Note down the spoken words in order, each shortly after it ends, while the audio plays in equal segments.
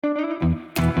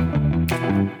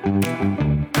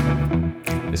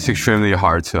it's extremely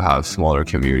hard to have smaller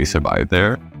communities survive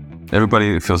there.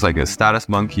 Everybody feels like a status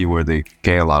monkey where they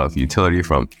gain a lot of utility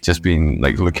from just being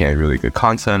like looking at really good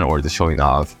content or just showing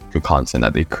off good content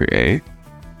that they create.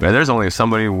 And there's only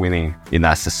somebody winning in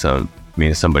that system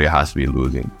means somebody has to be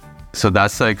losing. So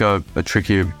that's like a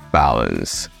tricky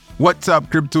balance. What's up,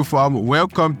 Crypto Farm?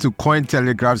 Welcome to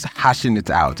Cointelegraph's Hashing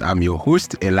It Out. I'm your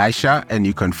host, Elisha, and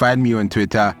you can find me on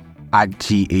Twitter at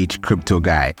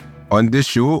GHCryptoGuy. On this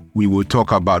show, we will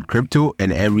talk about crypto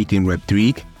and everything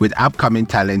Web3 with upcoming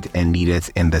talent and leaders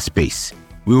in the space.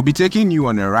 We will be taking you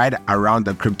on a ride around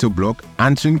the crypto block,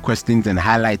 answering questions and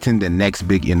highlighting the next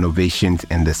big innovations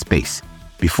in the space.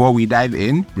 Before we dive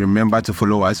in, remember to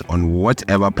follow us on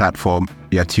whatever platform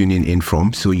you're tuning in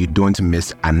from so you don't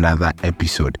miss another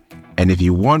episode. And if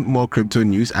you want more crypto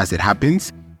news as it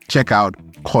happens, check out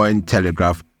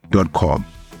Cointelegraph.com.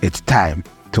 It's time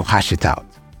to hash it out.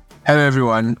 Hello,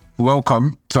 everyone.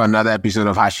 Welcome to another episode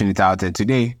of Hashing It Out. And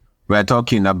today, we're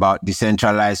talking about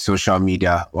decentralized social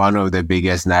media, one of the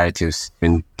biggest narratives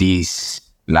in these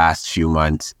last few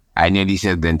months. I nearly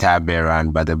said the entire bear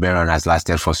run, but the bear run has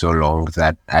lasted for so long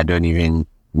that I don't even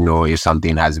know if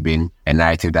something has been a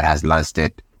narrative that has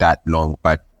lasted that long.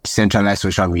 But decentralized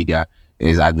social media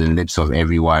is at the lips of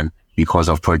everyone because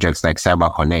of projects like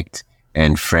CyberConnect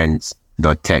and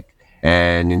Friends.tech.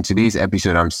 And in today's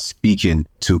episode, I'm speaking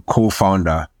to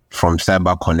co-founder from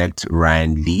CyberConnect,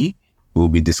 Ryan Lee. We'll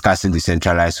be discussing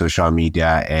decentralized social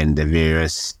media and the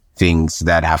various things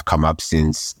that have come up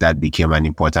since that became an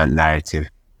important narrative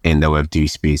in the Web3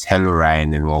 space. Hello,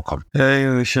 Ryan, and welcome. Hey,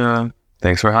 Alicia.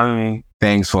 Thanks for having me.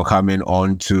 Thanks for coming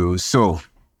on too. So,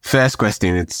 first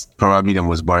question, it's probably the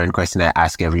most boring question I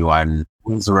ask everyone.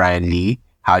 Who's Ryan Lee?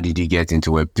 How did you get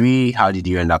into Web3? How did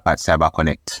you end up at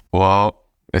CyberConnect? Well,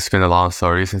 it's been a long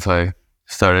story since I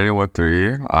started in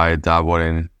Web3. I dabbled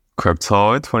in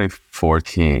crypto in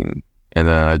 2014. And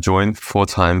then I joined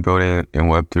full-time building in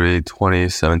Web3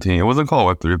 2017. It wasn't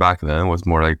called Web3 back then. It was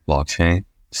more like blockchain.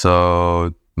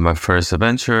 So my first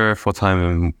adventure full-time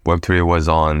in Web3 was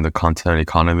on the content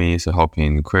economy. So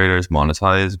helping creators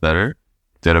monetize better.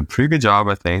 Did a pretty good job,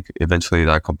 I think. Eventually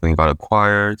that company got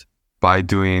acquired. By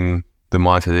doing the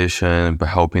monetization, by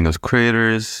helping those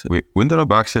creators, we ended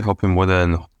up actually helping more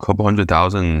than a couple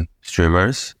 100,000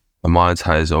 streamers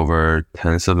monetize over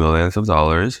tens of millions of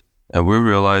dollars. And we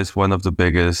realized one of the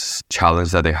biggest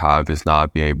challenges that they have is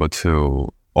not being able to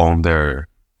own their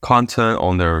content,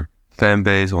 own their fan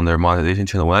base, own their monetization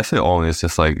channel. When I say own, it's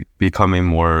just like becoming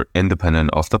more independent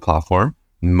of the platform.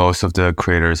 Most of the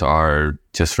creators are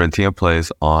just renting a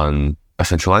place on a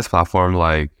centralized platform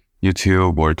like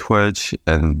YouTube or Twitch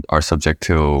and are subject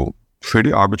to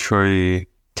pretty arbitrary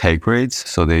take rates.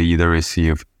 So they either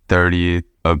receive 30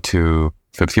 up to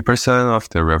 50% of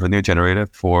the revenue generated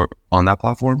on that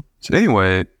platform. So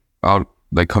anyway,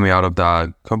 coming out of that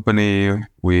company,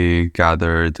 we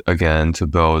gathered again to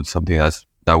build something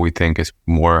that we think is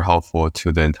more helpful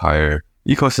to the entire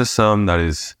ecosystem, that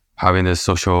is having this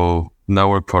social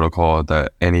network protocol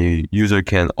that any user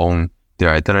can own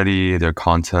their identity, their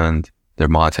content, their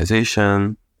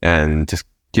monetization, and just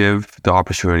give the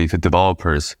opportunity to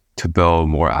developers to build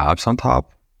more apps on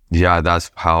top. Yeah,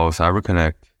 that's how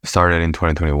CyberConnect started in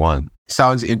 2021.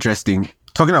 Sounds interesting.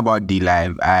 Talking about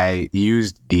DLive, I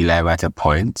used DLive at a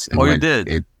point. Oh, you did?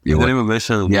 You didn't even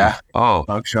mention. Yeah. Oh.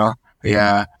 Sure.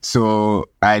 Yeah. So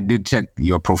I did check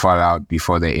your profile out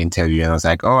before the interview and I was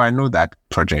like, oh, I know that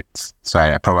project. So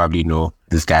I probably know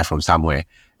this guy from somewhere.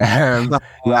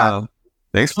 Wow.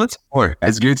 Thanks for the support.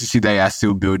 It's great to see that you are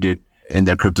still building in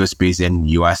the crypto space and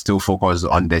you are still focused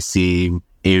on the same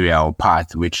area or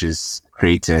path, which is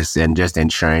creators and just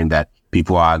ensuring that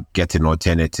people are getting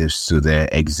alternatives to the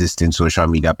existing social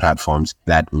media platforms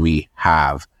that we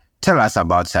have. Tell us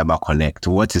about CyberConnect.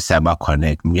 What is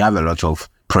CyberConnect? We have a lot of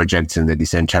projects in the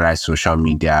decentralized social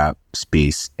media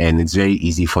space, and it's very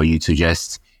easy for you to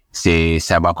just say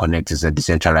CyberConnect is a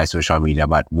decentralized social media,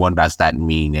 but what does that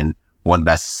mean and what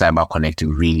does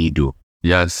CyberConnect really do?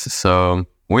 Yes. So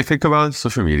when we think about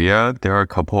social media, there are a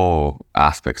couple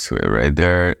aspects to it, right?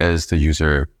 There is the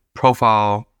user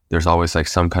profile. There's always like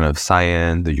some kind of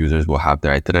sign-in. The users will have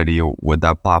their identity with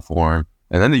that platform.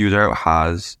 And then the user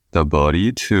has the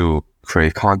ability to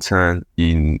create content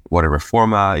in whatever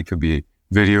format. It could be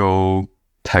video,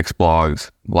 text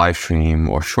blogs, live stream,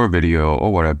 or short video,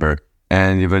 or whatever.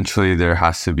 And eventually there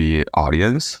has to be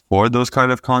audience for those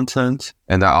kind of content.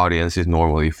 And that audience is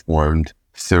normally formed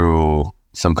through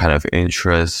some kind of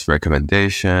interest,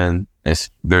 recommendation. It's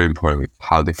very important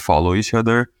how they follow each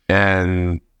other.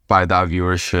 And by that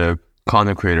viewership,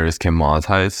 content creators can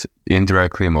monetize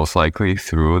indirectly, most likely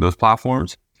through those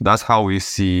platforms. That's how we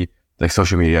see like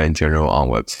social media in general on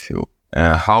Web2.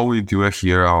 And how we do it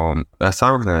here at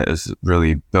CyberConnect is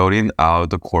really building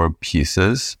out the core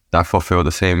pieces that fulfill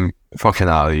the same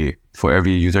functionality for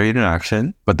every user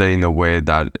interaction, but then in a way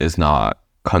that is not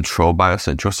controlled by a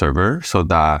central server, so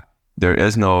that there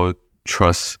is no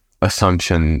trust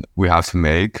assumption we have to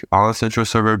make on a central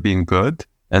server being good.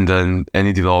 And then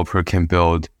any developer can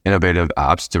build innovative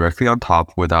apps directly on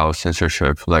top without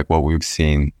censorship, like what we've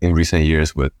seen in recent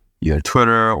years with either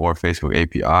Twitter or Facebook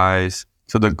APIs.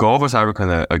 So the goal for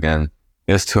CyberConnect, again,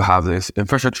 is to have this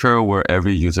infrastructure where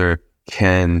every user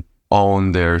can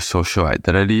own their social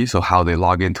identity. So how they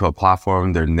log into a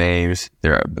platform, their names,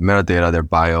 their metadata, their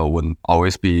bio would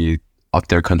always be of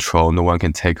their control. No one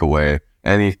can take away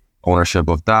any ownership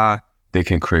of that. They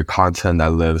can create content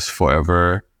that lives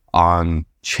forever on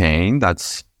chain.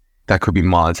 That could be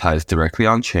monetized directly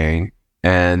on chain.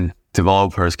 And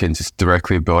developers can just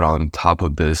directly build on top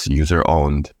of this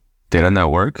user-owned data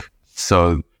network.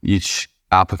 So each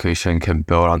application can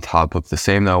build on top of the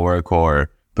same network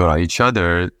or build on each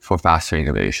other for faster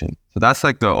innovation. So that's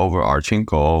like the overarching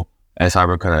goal. And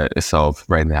CyberConnect itself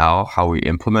right now, how we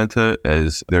implement it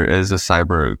is there is a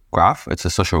cyber graph. It's a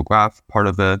social graph part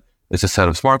of it. It's a set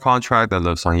of smart contracts that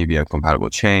lives on EVM compatible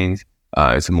chains.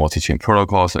 It's a multi-chain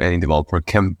protocol, so any developer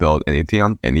can build anything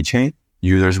on any chain.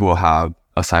 Users will have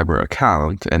a cyber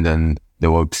account, and then they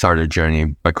will start their journey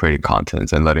by creating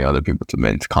content and letting other people to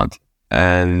mint content.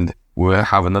 And we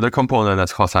have another component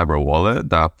that's called Cyber Wallet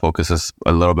that focuses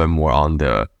a little bit more on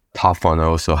the top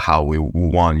funnel, so how we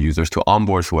want users to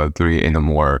onboard to Web3 in a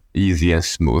more easy and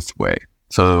smooth way.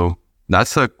 So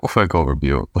that's a quick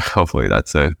overview. Hopefully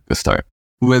that's a good start.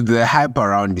 With the hype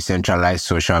around decentralized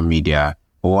social media,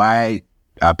 why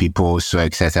are people so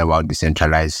excited about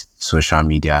decentralized social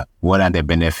media? What are the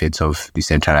benefits of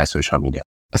decentralized social media?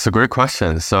 That's a great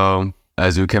question. So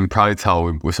as you can probably tell,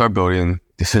 we started building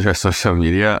decentralized social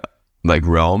media like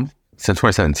realm since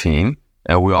 2017.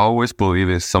 And we always believe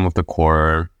in some of the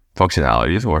core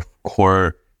functionalities or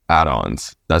core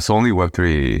add-ons that's only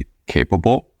Web3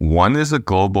 capable. One is a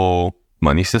global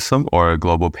money system or a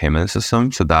global payment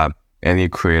system so that any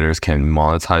creators can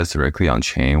monetize directly on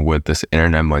chain with this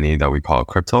internet money that we call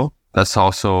crypto. That's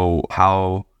also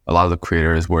how a lot of the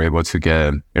creators were able to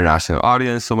get international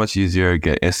audience so much easier,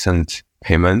 get instant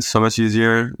payments so much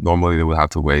easier. Normally they would have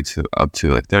to wait up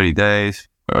to like 30 days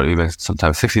or even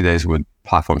sometimes 60 days with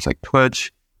platforms like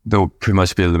Twitch. They'll pretty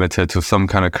much be limited to some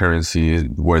kind of currency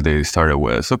where they started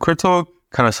with. So crypto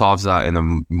kind of solves that in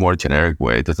a more generic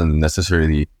way. It doesn't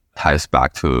necessarily tie us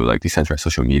back to like decentralized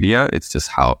social media. It's just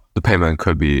how the payment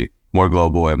could be more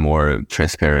global and more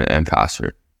transparent and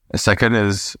faster. The second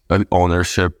is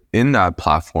ownership in that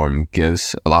platform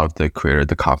gives a lot of the creator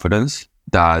the confidence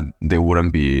that they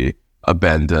wouldn't be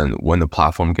abandoned when the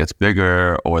platform gets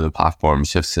bigger or the platform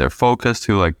shifts their focus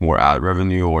to like more ad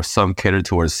revenue or some cater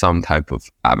towards some type of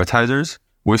advertisers.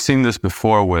 We've seen this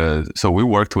before so we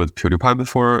worked with PewDiePie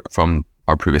before from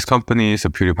our previous company. So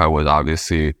PewDiePie was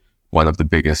obviously one of the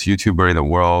biggest YouTuber in the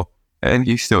world, and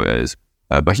he still is.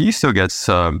 But he still gets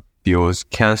deals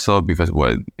canceled because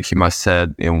what he must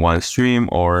said in one stream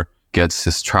or gets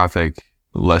his traffic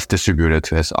less distributed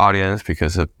to his audience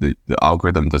because of the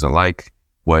algorithm doesn't like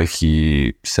what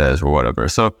he says or whatever.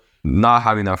 So not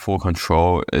having that full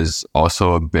control is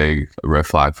also a big red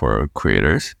flag for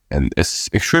creators. And it's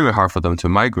extremely hard for them to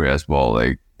migrate as well.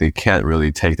 Like they can't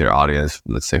really take their audience,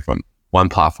 let's say from one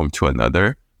platform to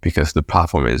another because the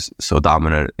platform is so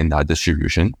dominant in that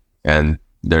distribution and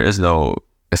there is no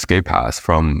escape path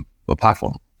from the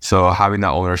platform. So having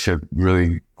that ownership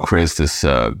really creates this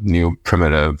new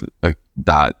primitive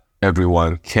that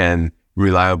everyone can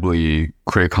reliably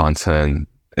create content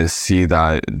and see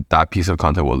that that piece of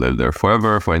content will live there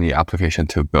forever for any application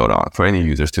to build on, for any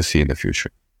users to see in the future.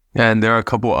 And there are a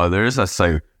couple others that's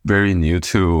like very new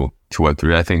to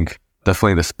Web3. I think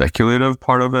definitely the speculative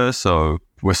part of it. So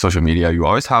with social media, you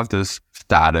always have this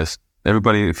status.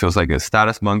 Everybody feels like a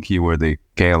status monkey where they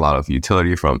gain a lot of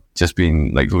utility from just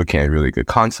being like looking at really good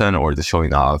content or just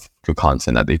showing off good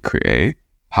content that they create.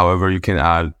 However, you can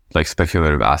add like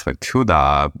speculative aspect to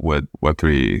that with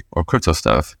Web3 or crypto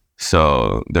stuff.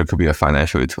 So there could be a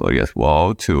financial utility as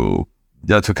well to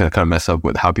kind of mess up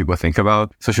with how people think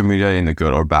about social media in the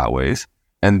good or bad ways.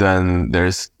 And then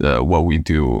there's what we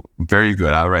do very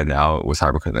good at right now with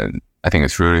CyberConnect. I think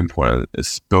it's really important.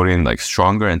 It's building like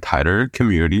stronger and tighter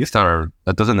communities that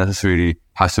doesn't necessarily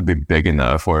has to be big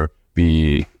enough or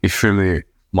be extremely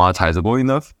monetizable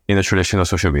enough in a traditional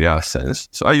social media sense.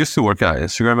 So I used to work at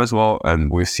Instagram as well,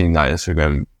 and we've seen that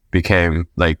Instagram became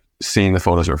like seeing the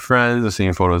photos of your friends,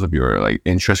 seeing photos of your like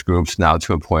interest groups now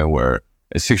to a point where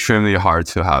it's extremely hard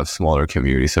to have smaller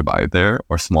communities survive there,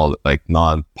 or small, like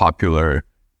non-popular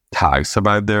tags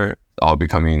survive there, all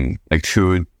becoming like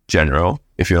too general,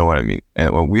 if you know what I mean.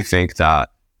 And when we think that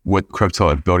with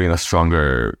crypto, building a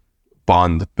stronger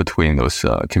bond between those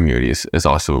communities is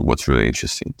also what's really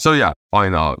interesting. So yeah, all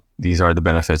in all, these are the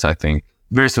benefits, I think,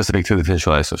 very specific to the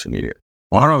decentralized social media.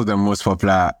 One of the most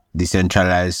popular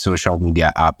decentralized social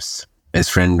media apps is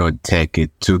Friend.tech.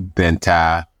 It took the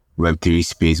entire Web3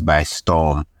 space by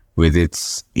storm with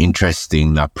its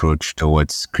interesting approach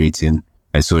towards creating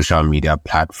a social media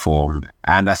platform.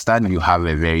 I understand you have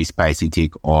a very spicy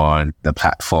take on the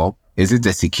platform. Is it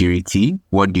the security?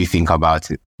 What do you think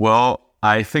about it? Well,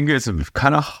 I think it's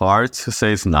kind of hard to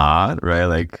say it's not, right?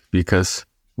 Like, because,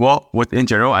 well, in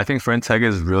general, I think Friend.tech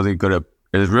is really good at,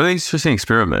 it's a really interesting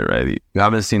experiment, right? You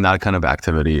haven't seen that kind of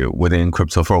activity within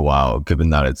crypto for a while, given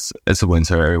that it's a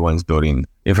winter, everyone's building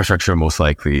infrastructure, most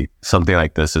likely. Something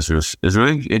like this is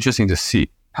really interesting to see.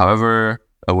 However,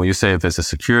 when you say if it's a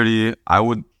security, I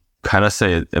would kind of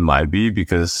say it might be,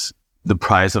 because the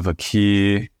price of a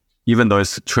key, even though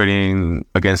it's trading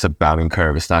against a bounding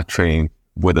curve, it's not trading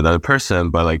with another person,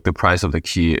 but like the price of the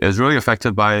key is really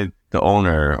affected by the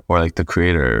owner or like the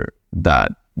creator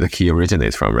that the key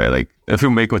originates from, right? Like if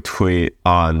you make a tweet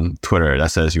on Twitter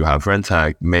that says you have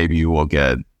Friend.tech, maybe you will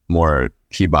get more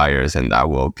key buyers and that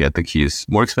will get the keys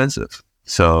more expensive.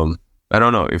 So I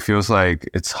don't know. It feels like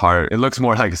it's hard. It looks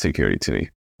more like a security to me.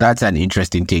 That's an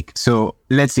interesting take. So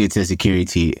let's say it's a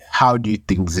security. How do you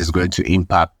think this is going to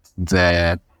impact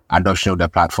the adoption of the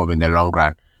platform in the long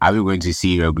run? Are we going to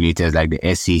see regulators like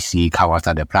the SEC come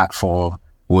after the platform?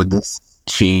 Would this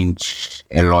change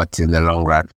a lot in the long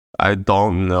run? I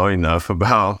don't know enough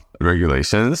about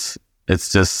regulations.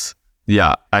 It's just,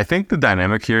 yeah, I think the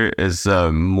dynamic here is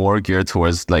more geared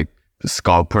towards like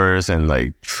scalpers and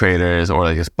like traders or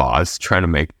like just bots trying to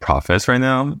make profits right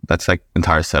now. That's like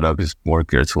entire setup is more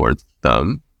geared towards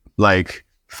them. Like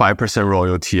 5%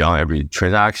 royalty on every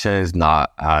transaction is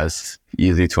not as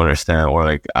easy to understand or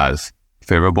like as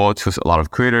favorable to a lot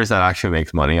of creators that actually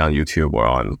makes money on YouTube or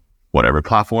on whatever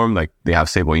platform. Like they have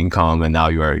stable income and now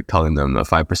you are telling them a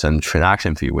 5%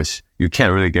 transaction fee, which you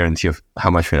can't really guarantee of how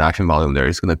much transaction volume there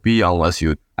is going to be unless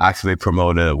you actively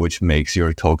promote it, which makes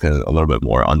your token a little bit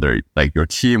more under like your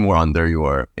team or under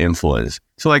your influence.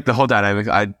 So like the whole dynamic,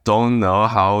 I don't know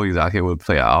how exactly it would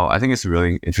play out. I think it's a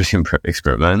really interesting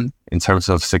experiment in terms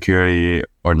of security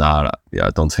or not. Yeah,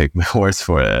 don't take my words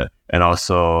for it. And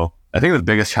also, I think the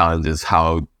biggest challenge is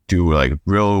how do like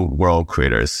real world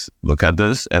creators look at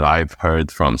this? And I've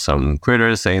heard from some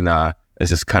creators saying that it's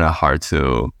just kind of hard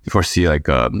to foresee like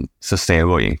a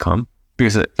sustainable income,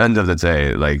 because at the end of the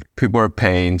day, like people are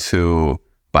paying to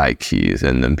buy keys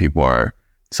and then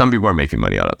some people are making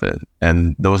money out of it.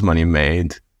 And those money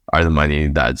made are the money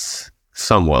that's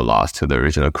somewhat lost to the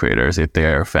original creators if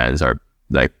their fans are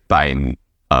like buying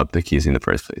up the keys in the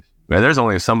first place. Right? There's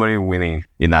only somebody winning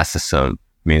in that system,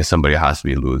 means somebody has to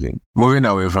be losing. Moving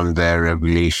away from the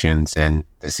regulations and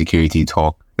the security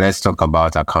talk, let's talk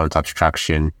about account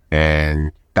abstraction.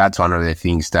 And that's one of the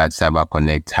things that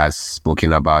CyberConnect has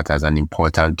spoken about as an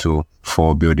important tool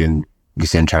for building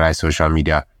decentralized social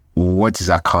media. What is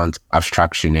account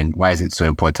abstraction and why is it so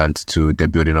important to the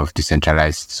building of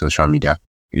decentralized social media?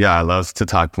 Yeah, I love to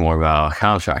talk more about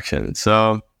account abstraction.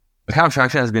 So account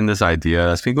abstraction has been this idea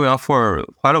that's been going on for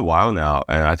quite a while now.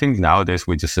 And I think nowadays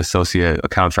we just associate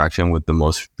account abstraction with the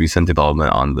most recent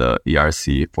development on the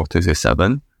ERC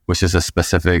 4267, which is a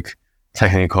specific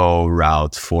technical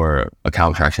route for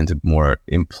account abstraction to more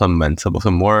implementable, so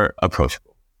more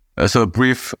approachable. So a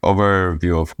brief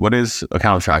overview of what is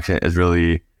account abstraction is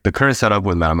really the current setup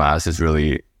with MetaMask is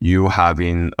really you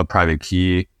having a private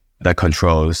key that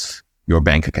controls your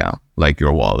bank account, like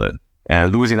your wallet.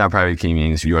 And losing that private key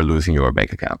means you're losing your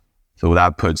bank account. So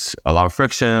that puts a lot of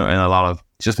friction and a lot of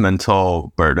just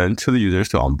mental burden to the users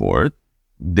to onboard.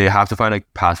 They have to find a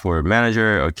password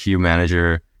manager, a key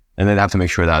manager, and then they have to make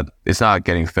sure that it's not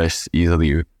getting phished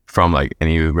easily from like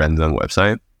any random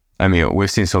website. I mean,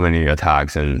 we've seen so many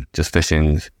attacks and just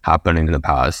phishing happening in the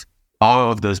past.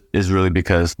 All of this is really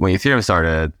because when Ethereum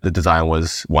started, the design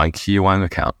was one key, one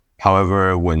account.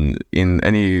 However, when in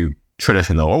any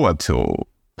traditional or Web2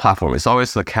 platform, it's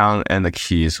always the account and the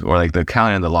keys, or like the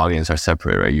account and the logins are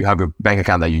separate, right? You have your bank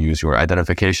account that you use your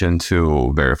identification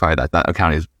to verify that that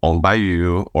account is owned by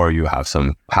you, or you have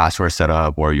some password set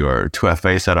up or your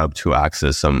 2FA set up to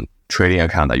access some trading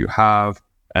account that you have.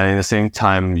 And at the same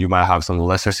time, you might have some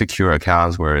lesser secure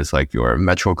accounts where it's like your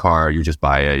Metro card, you just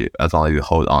buy it. As long as you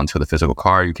hold on to the physical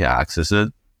card, you can access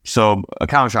it. So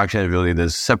account abstraction is really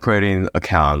this separating the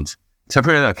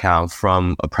account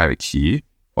from a private key.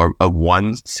 or a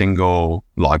one single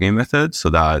login method so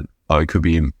that it could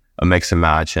be a mix and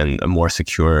match and a more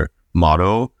secure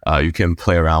model. You can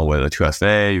play around with a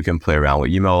 2FA, you can play around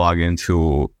with email login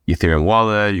to Ethereum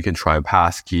wallet, you can try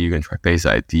passkey, you can try Face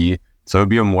ID. So it'll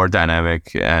be a more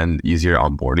dynamic and easier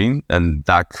onboarding. And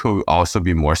that could also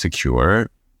be more secure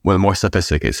with a more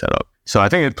sophisticated setup. So I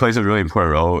think it plays a really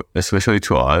important role, especially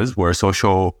to us, where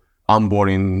social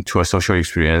onboarding to a social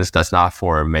experience that's not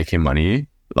for making money.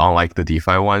 Unlike the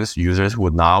DeFi ones, users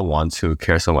would not want to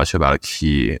care so much about a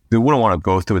key. They wouldn't want to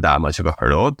go through that much of a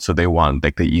hurdle. So they want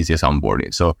like the easiest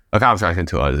onboarding. So account abstraction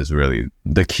to us is really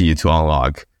the key to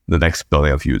unlock the next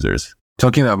billion of users.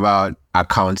 Talking about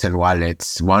accounts and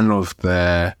wallets, one of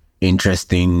the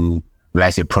interesting,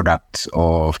 let's say, products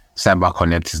of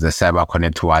CyberConnect is the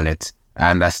CyberConnect wallet.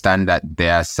 I understand that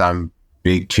there are some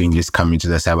big changes coming to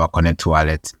the CyberConnect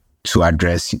wallet to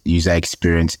address user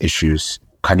experience issues.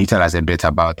 Can you tell us a bit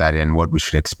about that and what we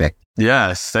should expect?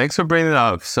 Yes, thanks for bringing it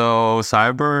up. So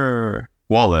Cyber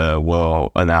Wallet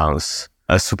will announce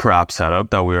a super app setup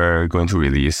that we're going to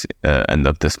release end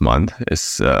of this month.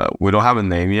 We don't have a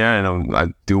name yet, and I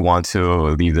do want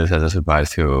to leave this as a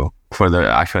surprise for the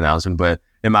actual announcement. But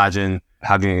imagine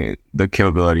having the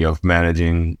capability of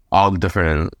managing all the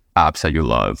different apps that you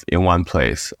love in one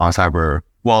place on Cyber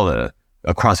Wallet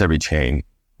across every chain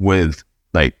with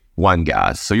like one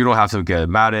gas. So you don't have to get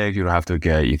Matic, you don't have to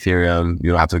get Ethereum,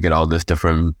 you don't have to get all this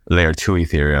different layer 2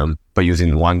 Ethereum, but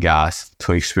using one gas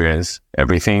to experience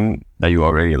everything that you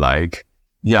already like.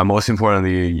 Yeah, most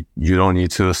importantly, you don't need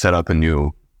to set up a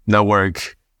new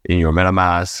network in your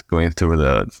MetaMask, going through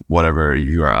the whatever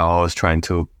URLs, trying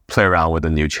to play around with a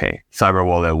new chain. Cyber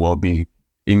Wallet will be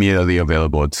immediately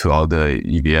available to all the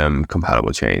EVM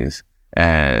compatible chains.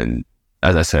 And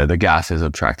as I said, the gas is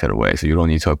abstracted away. So you don't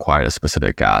need to acquire a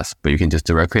specific gas, but you can just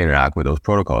directly interact with those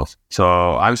protocols.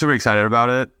 So I'm super excited about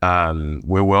it.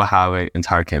 We will have an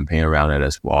entire campaign around it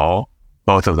as well.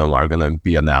 Both of them are going to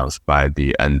be announced by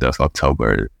the end of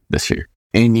October this year.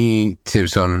 Any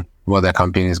tips on what the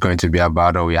campaign is going to be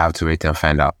about, or we have to wait and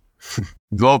find out?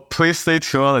 Well, please stay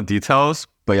tuned on the details.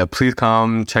 But yeah, please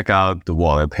come check out the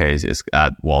wallet page. It's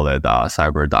at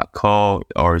wallet.cyber.co,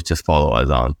 or just follow us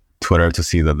on Twitter to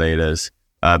see the latest.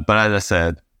 But as I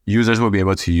said, users will be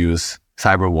able to use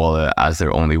Cyber Wallet as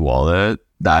their only wallet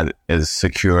that is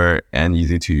secure and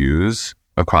easy to use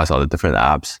across all the different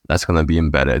apps. That's going to be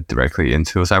embedded directly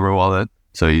into Cyber Wallet.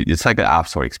 So it's like an app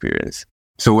store experience.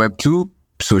 So Web2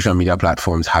 social media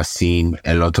platforms have seen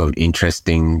a lot of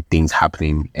interesting things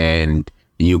happening, and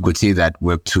you could see that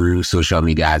Web2 social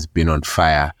media has been on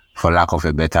fire, for lack of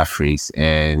a better phrase.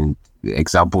 And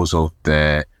examples of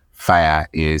the fire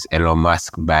is Elon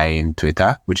Musk buying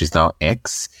Twitter, which is now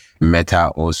X, Meta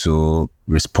also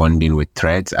responding with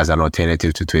Threads as an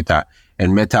alternative to Twitter,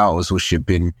 and Meta also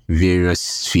shipping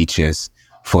various features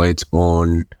for its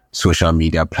own social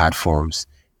media platforms.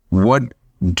 What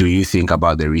do you think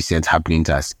about the recent happenings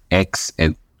as X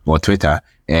or Twitter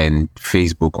and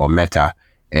Facebook or Meta?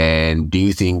 And do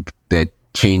you think that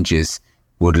changes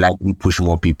would likely push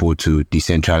more people to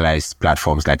decentralized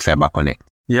platforms like CyberConnect?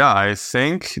 Yeah, I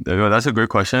think that's a great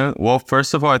question. Well,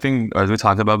 first of all, I think as we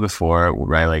talked about before,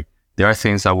 right, like there are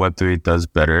things that Web3 does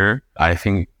better. I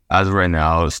think as of right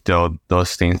now, still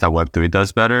those things that Web3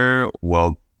 does better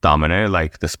will dominate,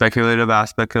 like the speculative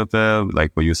aspect of it,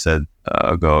 like what you said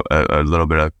ago, a little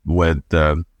bit with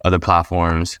the other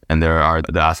platforms. And there are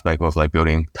the aspect of like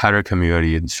building tighter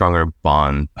community, stronger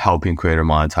bond, helping creator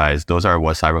monetize. Those are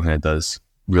what CyberConnect does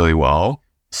really well.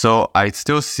 So I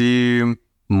still see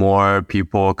more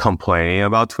people complaining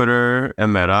about Twitter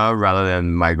and Meta rather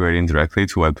than migrating directly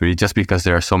to Web3, just because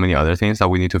there are so many other things that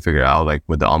we need to figure out, like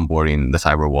with the onboarding the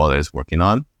Cyber Wallet is working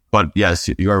on. But yes,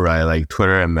 you're right. Like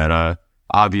Twitter and Meta,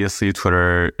 obviously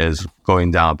Twitter is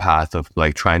going down a path of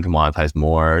like trying to monetize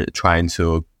more, trying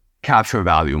to capture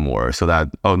value more so that,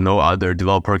 no other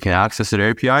developer can access their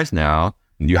APIs now.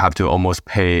 You have to almost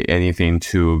pay anything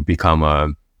to become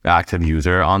a active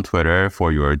user on Twitter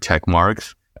for your check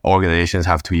marks. Organizations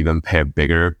have to even pay a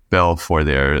bigger bill for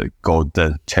their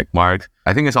golden check mark.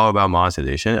 I think it's all about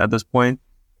monetization at this point.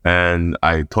 And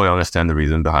I totally understand the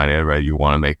reason behind it, right? You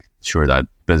want to make sure that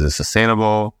business is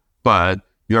sustainable, but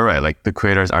you're right. Like the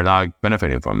creators are not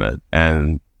benefiting from it.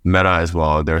 And Meta as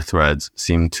well, their threads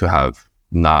seem to have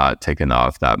not taken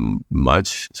off that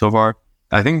much so far.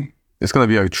 I think it's going to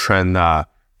be a trend that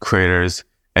creators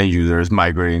and users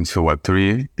migrating to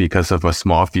Web3 because of a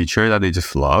small feature that they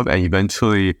just love. And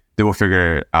eventually they will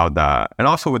figure out that, and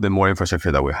also with the more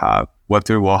infrastructure that we have,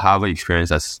 Web3 will have an experience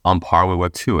that's on par with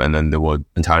Web2, and then they will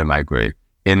entirely migrate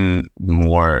in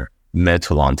more mid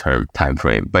to long term time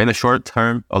frame. But in the short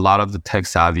term, a lot of the tech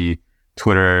savvy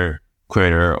Twitter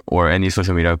creator or any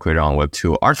social media creator on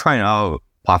Web2 are trying out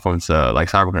platforms like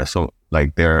CyberConnect. So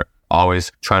like they're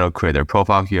always trying to create their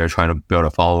profile here, trying to build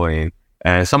a following.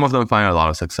 And some of them find a lot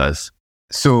of success.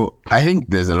 So I think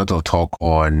there's a lot of talk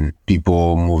on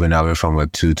people moving away from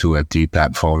Web2 to Web3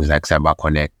 platforms like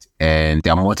CyberConnect. And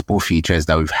there are multiple features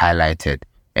that we've highlighted.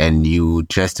 And you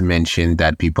just mentioned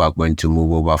that people are going to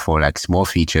move over for like small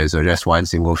features or just one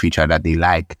single feature that they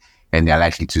like, and they're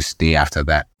likely to stay after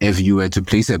that. If you were to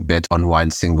place a bet on one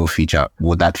single feature,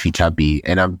 would that feature be?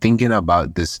 And I'm thinking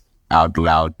about this out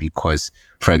loud because,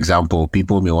 for example,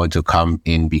 people may want to come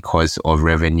in because of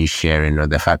revenue sharing or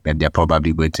the fact that they're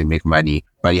probably going to make money.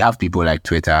 But you have people like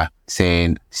Twitter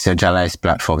saying centralized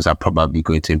platforms are probably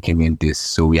going to implement this.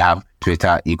 So we have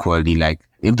Twitter equally like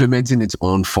implementing its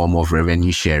own form of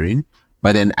revenue sharing.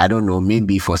 But then I don't know,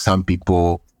 maybe for some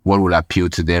people, what will appeal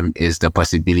to them is the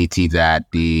possibility that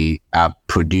they are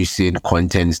producing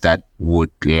contents that would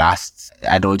last,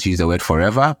 I don't use the word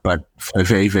forever, but for a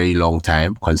very, very long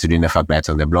time, considering the fact that it's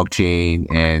on the blockchain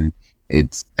and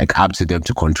it's like up to them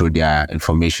to control their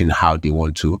information how they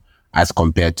want to, as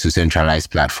compared to centralized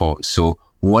platforms. So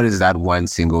what is that one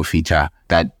single feature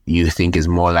that you think is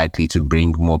more likely to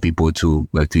bring more people to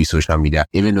Web3 social media?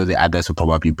 Even though the others will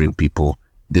probably bring people,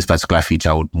 this particular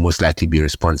feature would most likely be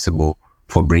responsible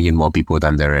for bringing more people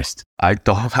than the rest. I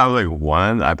don't have like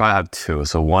one. I probably have two.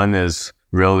 So one is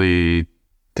really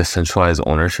decentralized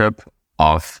ownership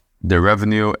of the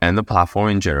revenue and the platform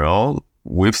in general.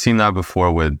 We've seen that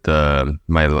before with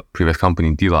my previous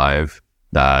company, DLive,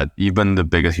 that even the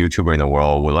biggest YouTuber in the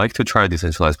world would like to try a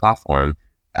decentralized platform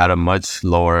at a much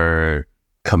lower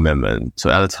commitment. So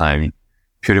at the time,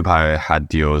 PewDiePie had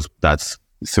deals that's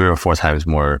 3 or 4 times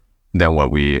more than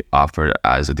what we offered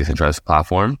as a decentralized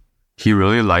platform. He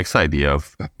really likes the idea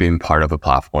of being part of a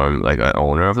platform, like an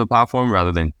owner of the platform,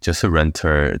 rather than just a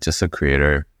renter, just a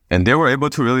creator. And they were able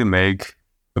to really make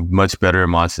a much better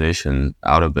monetization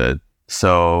out of it.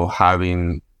 So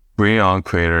bringing on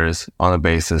creators on the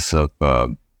basis of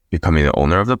becoming the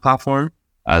owner of the platform,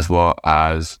 as well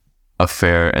as a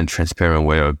fair and transparent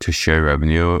way to share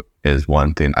revenue, is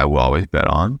one thing I will always bet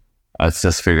on. It's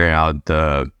just figuring out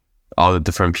all the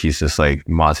different pieces, like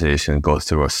monetization goes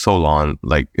through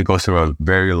it goes through a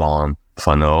very long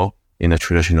funnel in a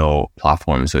traditional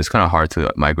platform. So it's kind of hard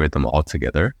to migrate them all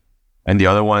together. And the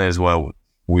other one is what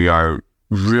we are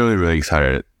really, really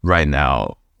excited right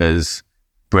now is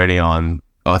bringing on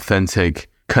authentic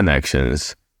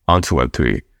connections onto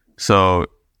Web3. So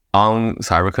on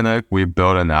CyberConnect, we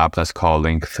built an app that's called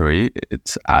Link3.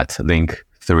 It's at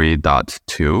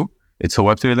link3.2. It's a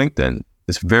Web3 LinkedIn.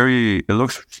 It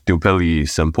looks stupidly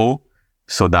simple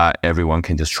so that everyone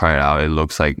can just try it out. It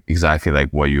looks like exactly like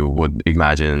what you would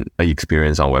imagine an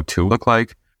experience on Web2 look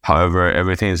like. However,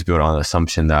 everything is built on the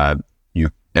assumption that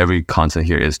every content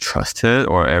here is trusted,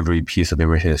 or every piece of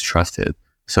information is trusted.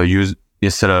 So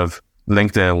instead of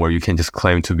LinkedIn, where you can just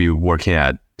claim to be working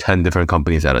at 10 different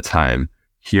companies at a time,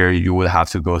 here you would have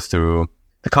to go through,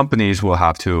 the companies will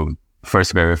have to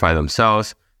first verify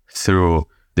themselves through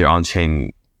their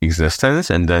on-chain existence,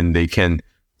 and then they can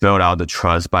build out the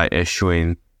trust by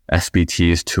issuing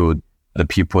SBTs to the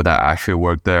people that actually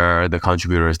work there, the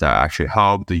contributors that actually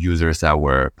help, the users that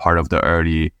were part of the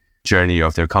early journey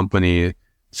of their company,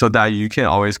 so that you can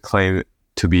always claim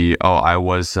to be, I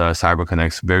was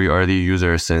CyberConnect's very early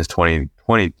user since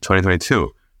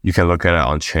 2022. You can look at it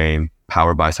on chain,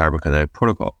 powered by CyberConnect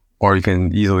protocol. Or you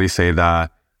can easily say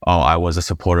that, I was a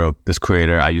supporter of this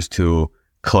creator. I used to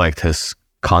collect his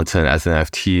content as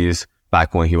NFTs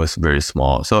back when he was very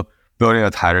small. So building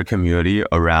a tighter community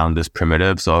around these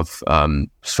primitives of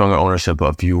stronger ownership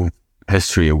of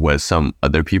history with some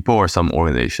other people or some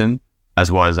organization,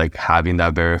 as well as like having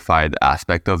that verified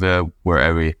aspect of it where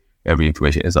every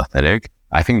information is authentic.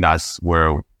 I think that's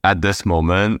where at this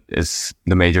moment is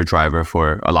the major driver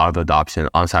for a lot of adoption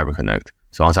on CyberConnect.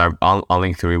 So on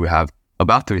Link3, we have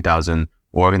about 3,000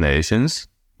 organizations,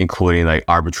 including like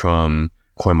Arbitrum,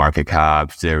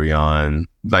 CoinMarketCap, Zerion,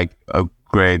 like a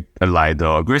great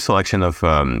selection of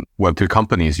Web3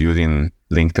 companies using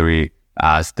Link3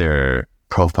 as their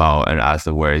profile and as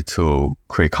the way to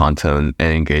create content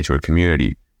and engage with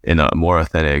community in a more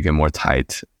authentic and more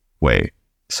tight way.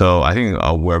 So I think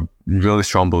we're really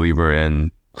strong believer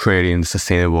in creating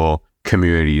sustainable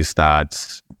communities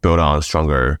that build on a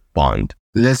stronger bond.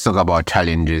 Let's talk about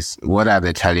challenges. What are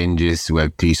the challenges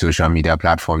Web3 social media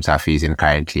platforms are facing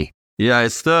currently? Yeah,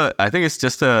 I think it's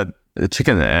just a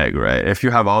chicken and egg, right? If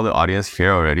you have all the audience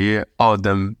here already, all of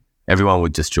them, everyone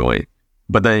would just join.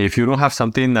 But then if you don't have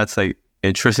something that's like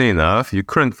interesting enough, you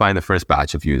couldn't find the first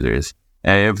batch of users.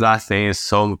 And if that thing is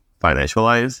so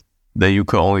financialized, then you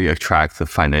could only attract the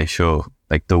financial,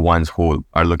 like the ones who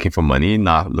are looking for money,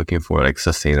 not looking for like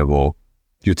sustainable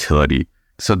utility.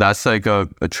 So that's like a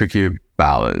tricky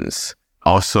balance.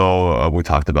 Also, we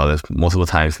talked about this multiple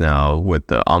times now with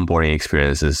the onboarding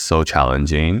experience is so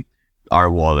challenging. Our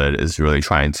wallet is really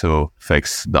trying to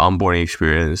fix the onboarding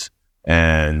experience,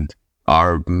 and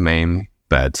our main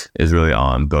bet is really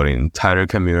on building tighter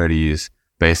communities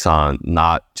based on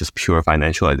not just pure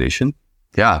financialization.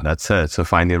 Yeah, that's it. So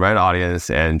finding the right audience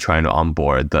and trying to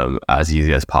onboard them as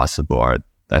easy as possible are,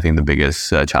 I think, the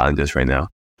biggest challenges right now.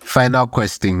 Final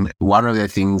question. One of the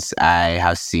things I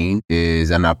have seen is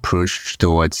an approach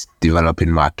towards developing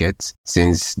markets,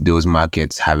 since those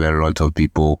markets have a lot of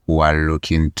people who are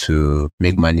looking to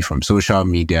make money from social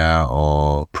media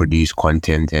or produce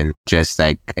content and just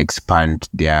like expand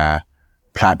their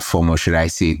platform, or should I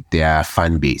say their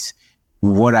fan base.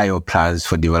 What are your plans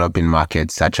for developing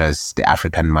markets such as the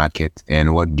African market,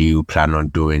 and what do you plan on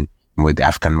doing with the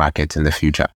African market in the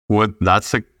future? Well,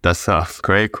 that's a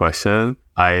great question.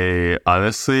 I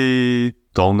honestly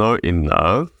don't know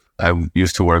enough. I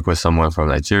used to work with someone from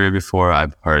Nigeria before.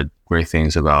 I've heard great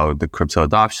things about the crypto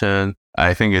adoption.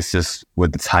 I think it's just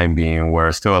with the time being,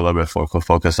 we're still a little bit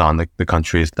focused on the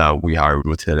countries that we are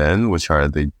rooted in, which are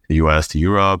the US, the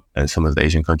Europe, and some of the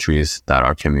Asian countries that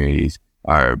our communities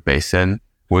are based in.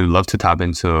 We'd love to tap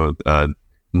into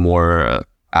more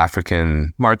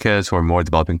African markets or more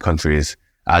developing countries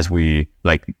as we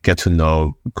like get to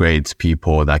know great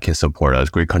people that can support us,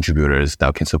 great contributors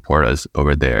that can support us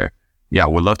over there. Yeah,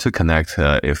 we'd love to connect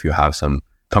if you have some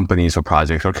companies or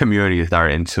projects or communities that are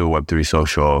into Web3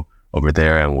 social over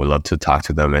there, and we'd love to talk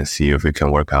to them and see if we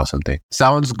can work out something.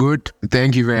 Sounds good.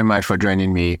 Thank you very much for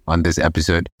joining me on this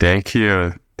episode. Thank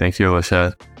you. Thank you,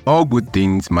 Lachette. All good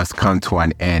things must come to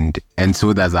an end, and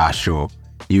so does our show.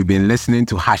 You've been listening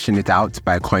to Hashing It Out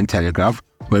by Cointelegraph,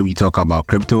 where we talk about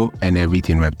crypto and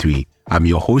everything Web3. I'm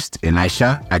your host,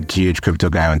 Elisha, at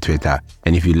GHCryptoGuy on Twitter.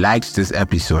 And if you liked this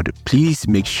episode, please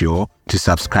make sure to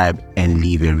subscribe and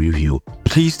leave a review.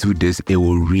 Please do this. It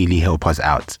will really help us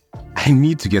out. I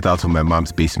need to get out of my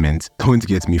mom's basement. Don't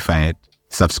get me fired.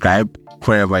 Subscribe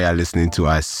wherever you're listening to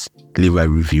us. Leave a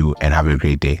review and have a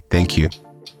great day. Thank you.